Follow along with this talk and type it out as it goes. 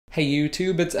Hey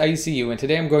YouTube, it's ICU, and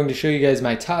today I'm going to show you guys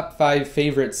my top 5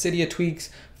 favorite Cydia tweaks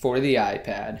for the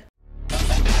iPad.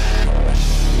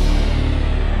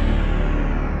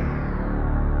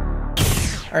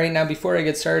 Alright, now before I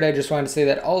get started, I just wanted to say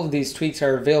that all of these tweaks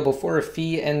are available for a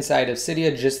fee inside of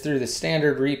Cydia just through the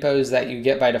standard repos that you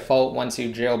get by default once you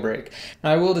jailbreak.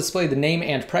 Now I will display the name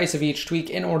and price of each tweak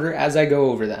in order as I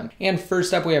go over them. And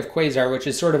first up we have Quasar, which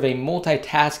is sort of a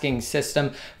multitasking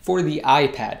system for the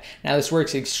iPad. Now this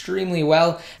works extremely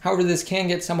well, however this can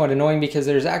get somewhat annoying because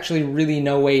there's actually really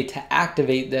no way to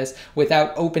activate this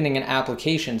without opening an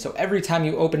application. So every time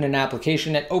you open an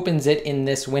application, it opens it in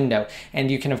this window.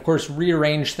 And you can of course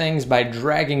rearrange things by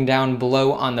dragging down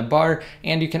below on the bar,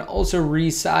 and you can also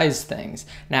resize things.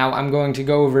 Now I'm going to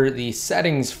go over the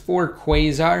settings for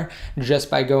Quasar just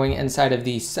by going inside of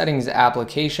the settings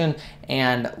application,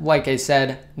 and like I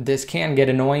said, this can get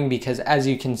annoying because as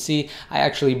you can see, I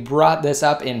actually brought this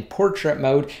up in portrait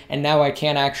mode and now I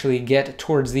can't actually get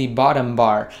towards the bottom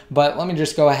bar. But let me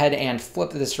just go ahead and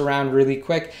flip this around really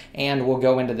quick and we'll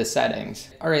go into the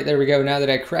settings. Alright, there we go. Now that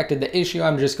I corrected the issue,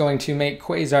 I'm just going to make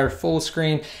Quasar full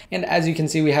screen, and as you can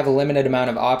see, we have a limited amount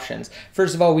of options.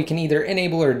 First of all, we can either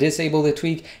enable or disable the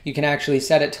tweak. You can actually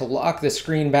set it to lock the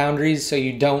screen boundaries so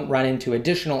you don't run into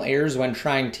additional errors when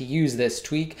trying to use this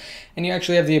tweak. And you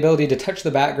actually have the ability to touch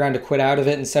the background to quit out of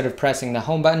it instead of pressing the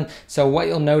home button. So what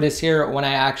you'll notice here, when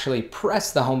I actually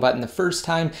press the home button the first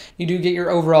time, you do get your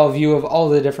overall view of all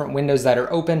the different windows that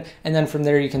are open, and then from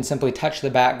there you can simply touch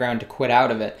the background to quit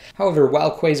out of it. However,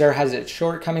 while Quasar has its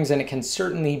shortcomings and it can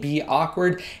certainly be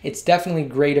awkward, it's definitely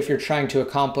great if you're trying to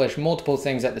accomplish multiple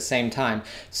things at the same time.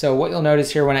 So what you'll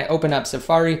notice here when I open up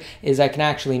Safari is I can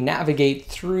actually navigate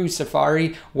through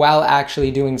Safari while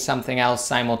actually doing something else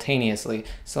simultaneously.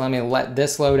 So let me let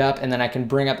this load up, and then I can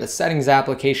bring up the settings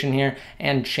application here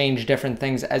and change different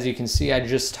things. As you can see, I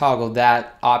just toggled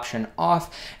that option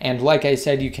off, and like I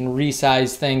said, you can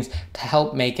resize things to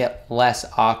help make it less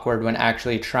awkward when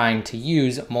actually trying to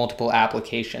use multiple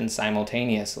applications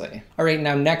simultaneously. Alright,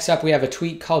 now next up we have a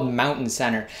tweak called Mountain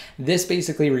Center. This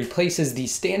basically replaces the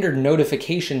standard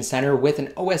notification center with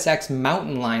an OS X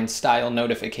mountain lion style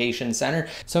notification center.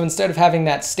 So instead of having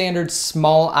that standard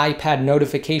small iPad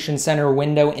notification center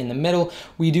window in the middle,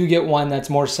 we do get one that's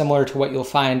more similar to what you'll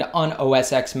find on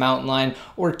OS X Mountain Lion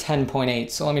or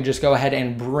 10.8. So let me just go ahead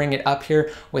and bring it up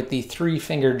here with the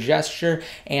 3-finger gesture,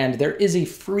 and there is a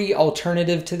free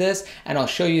alternative to this, and I'll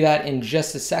show you that in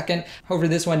just a second. However,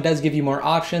 this one does give you more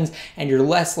options, and you're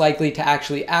less likely to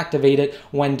actually activate it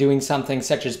when doing something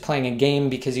such as playing a game,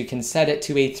 because you can set it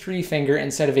to a 3-finger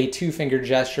instead of a 2-finger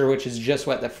gesture, which is just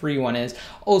what the free one is.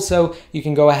 Also, you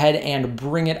can go ahead and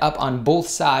bring it up on both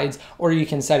sides, or you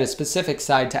can set a specific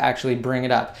side to actually bring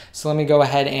it up. So let me go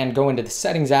ahead and go into the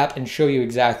settings app and show you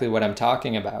exactly what I'm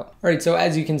talking about. Alright, so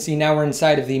as you can see, now we're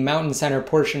inside of the Mountain Center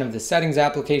portion of the settings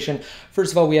application.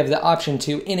 First of all, we have the option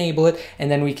to enable it,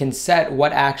 and then we can set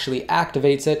what actually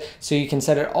activates it. So you can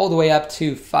set it all the way up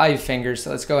to 5 fingers.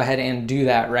 So let's go ahead and do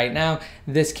that right now.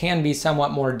 This can be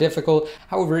somewhat more difficult.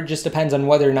 However, it just depends on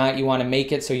whether or not you want to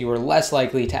make it so you are less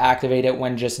likely to activate it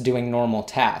when just doing normal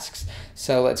tasks.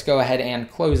 So let's go ahead and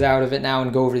close out of it now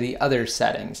and go over the other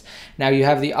settings. Now you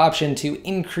have the option to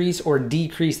increase or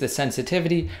decrease the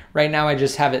sensitivity. Right now I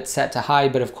just have it set to high,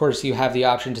 but of course you have the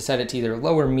option to set it to either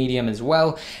low or medium as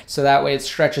well. So that way it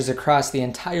stretches across the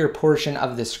entire portion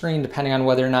of the screen depending on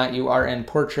whether or not you are in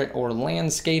portrait or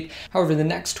landscape. However, the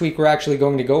next tweak we're actually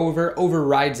going to go over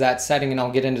overrides that setting, and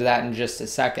I'll get into that in just a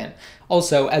second.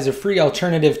 Also, as a free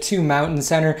alternative to Mountain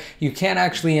Center, you can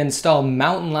actually install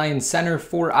Mountain Lion Center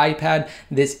for iPad.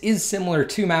 This is similar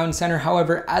to Mountain Center.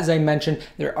 However, as I mentioned,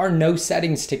 there are no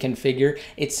settings to configure.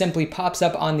 It simply pops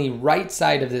up on the right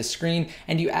side of the screen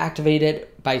and you activate it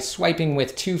by swiping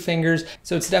with 2 fingers,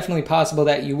 so it's definitely possible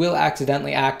that you will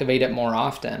accidentally activate it more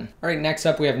often. Alright, next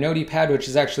up we have NotiPad, which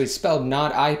is actually spelled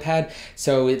not iPad,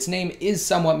 so its name is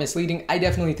somewhat misleading. I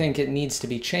definitely think it needs to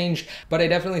be changed, but I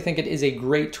definitely think it is a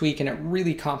great tweak and it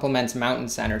really complements Mountain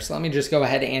Center. So let me just go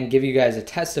ahead and give you guys a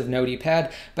test of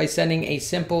NotiPad by sending a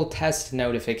simple test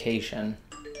notification.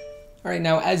 Alright,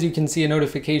 now as you can see, a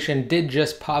notification did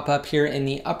just pop up here in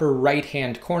the upper right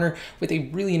hand corner with a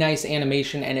really nice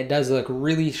animation, and it does look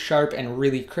really sharp and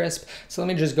really crisp. So let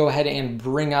me just go ahead and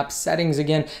bring up settings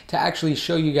again to actually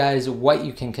show you guys what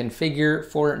you can configure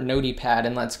for NotiPad,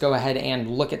 and let's go ahead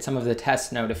and look at some of the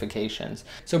test notifications.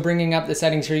 So bringing up the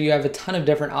settings here, you have a ton of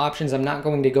different options. I'm not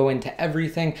going to go into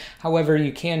everything. However,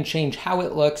 you can change how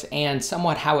it looks and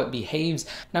somewhat how it behaves.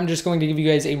 And I'm just going to give you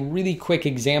guys a really quick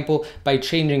example by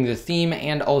changing the theme theme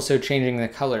and also changing the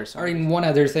colors. All right, and one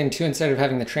other thing too, instead of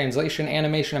having the translation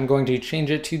animation, I'm going to change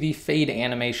it to the fade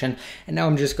animation. And now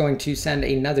I'm just going to send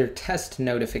another test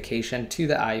notification to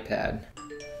the iPad.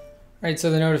 All right,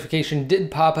 so the notification did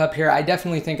pop up here. I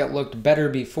definitely think it looked better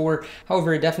before.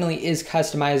 However, it definitely is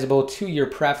customizable to your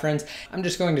preference. I'm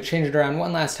just going to change it around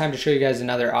one last time to show you guys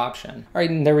another option. All right,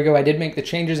 and there we go. I did make the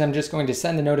changes. I'm just going to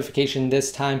send the notification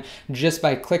this time just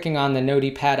by clicking on the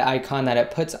NotiPad icon that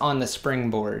it puts on the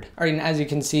springboard. All right, and as you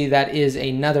can see, that is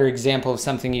another example of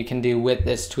something you can do with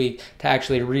this tweak to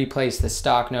actually replace the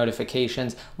stock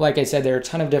notifications. Like I said, there are a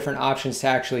ton of different options to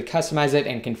actually customize it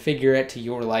and configure it to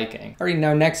your liking. All right,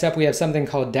 now next up, we have something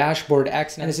called Dashboard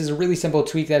X, and this is a really simple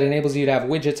tweak that enables you to have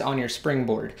widgets on your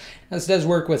springboard. Now, this does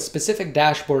work with specific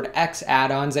Dashboard X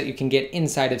add-ons that you can get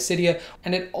inside of Cydia,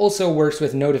 and it also works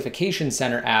with Notification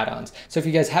Center add-ons. So if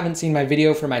you guys haven't seen my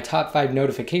video for my top 5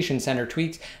 Notification Center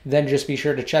tweaks, then just be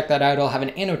sure to check that out. I'll have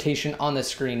an annotation on the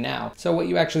screen now. So what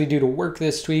you actually do to work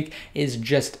this tweak is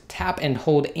just tap and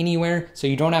hold anywhere. So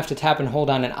you don't have to tap and hold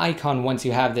on an icon once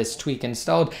you have this tweak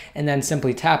installed, and then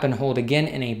simply tap and hold again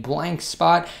in a blank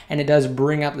spot, and it does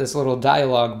bring up this little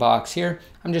dialog box here.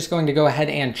 I'm just going to go ahead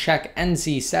and check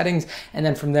NC settings, and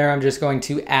then from there I'm just going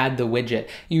to add the widget.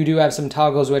 You do have some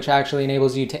toggles which actually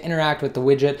enables you to interact with the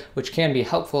widget, which can be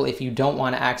helpful if you don't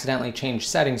want to accidentally change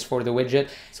settings for the widget.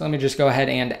 So let me just go ahead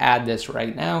and add this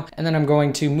right now, and then I'm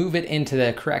going to move it into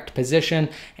the correct position,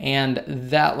 and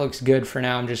that looks good for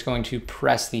now. I'm just going to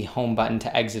press the home button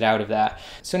to exit out of that.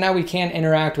 So now we can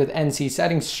interact with NC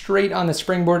settings straight on the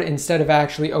springboard instead of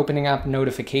actually opening up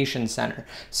Notification Center.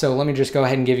 So let me just go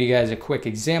ahead and give you guys a quick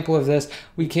example of this.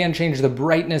 We can change the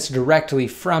brightness directly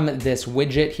from this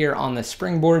widget here on the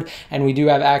springboard, and we do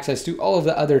have access to all of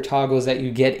the other toggles that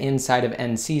you get inside of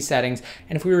NC settings.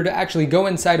 And if we were to actually go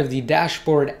inside of the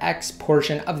Dashboard X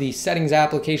portion of the settings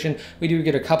application, we do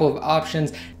get a couple of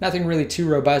options. Nothing really too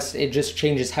robust. It just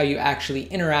changes how you actually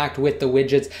interact with the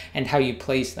widgets and how you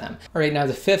place them. All right, now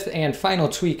the fifth and final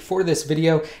tweak for this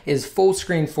video is full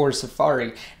screen for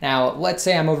Safari. Now, let's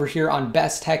say I'm over here on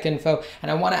Best Tech Info and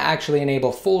I want to actually enable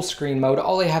full screen mode.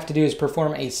 All I have to do is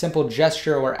perform a simple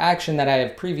gesture or action that I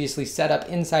have previously set up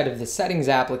inside of the settings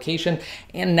application,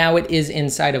 and now it is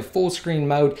inside of full screen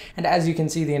mode. And as you can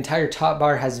see, the entire top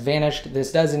bar has vanished.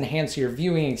 This does enhance your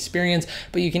viewing experience,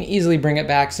 but you can easily bring it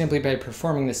back simply by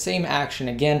performing the same action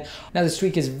again. Now this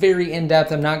tweak is very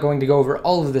in-depth. I'm not going to go over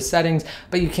all of the settings,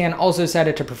 but you can also set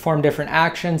it to perform different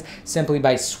actions simply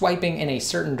by swiping in a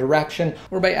certain direction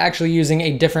or by actually using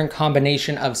a different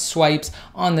combination of swipes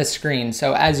on the screen.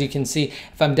 So as you can see,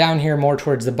 if I'm down here more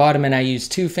towards the bottom and I use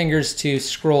 2 fingers to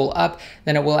scroll up,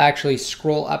 then it will actually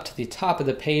scroll up to the top of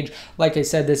the page. Like I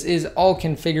said, this is all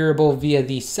configurable via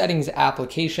the settings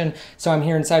application. So I'm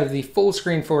here inside of the full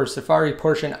screen for Safari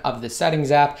portion of the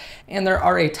settings app, and there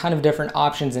are a ton of different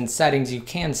options and settings you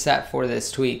can set for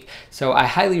this tweak. So I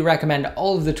highly recommend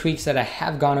all of the tweaks that I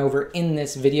have gone over in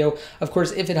this video. Of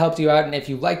course, if it helped you out and if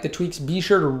you like the tweaks, be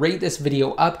sure to rate this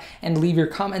video up and leave your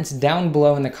comments down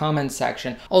below in the comments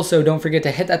section. Also, don't forget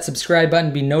to hit that subscribe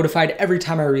button, be notified every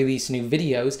time I release new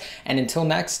videos. And until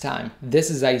next time,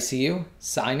 this is ICU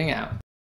signing out.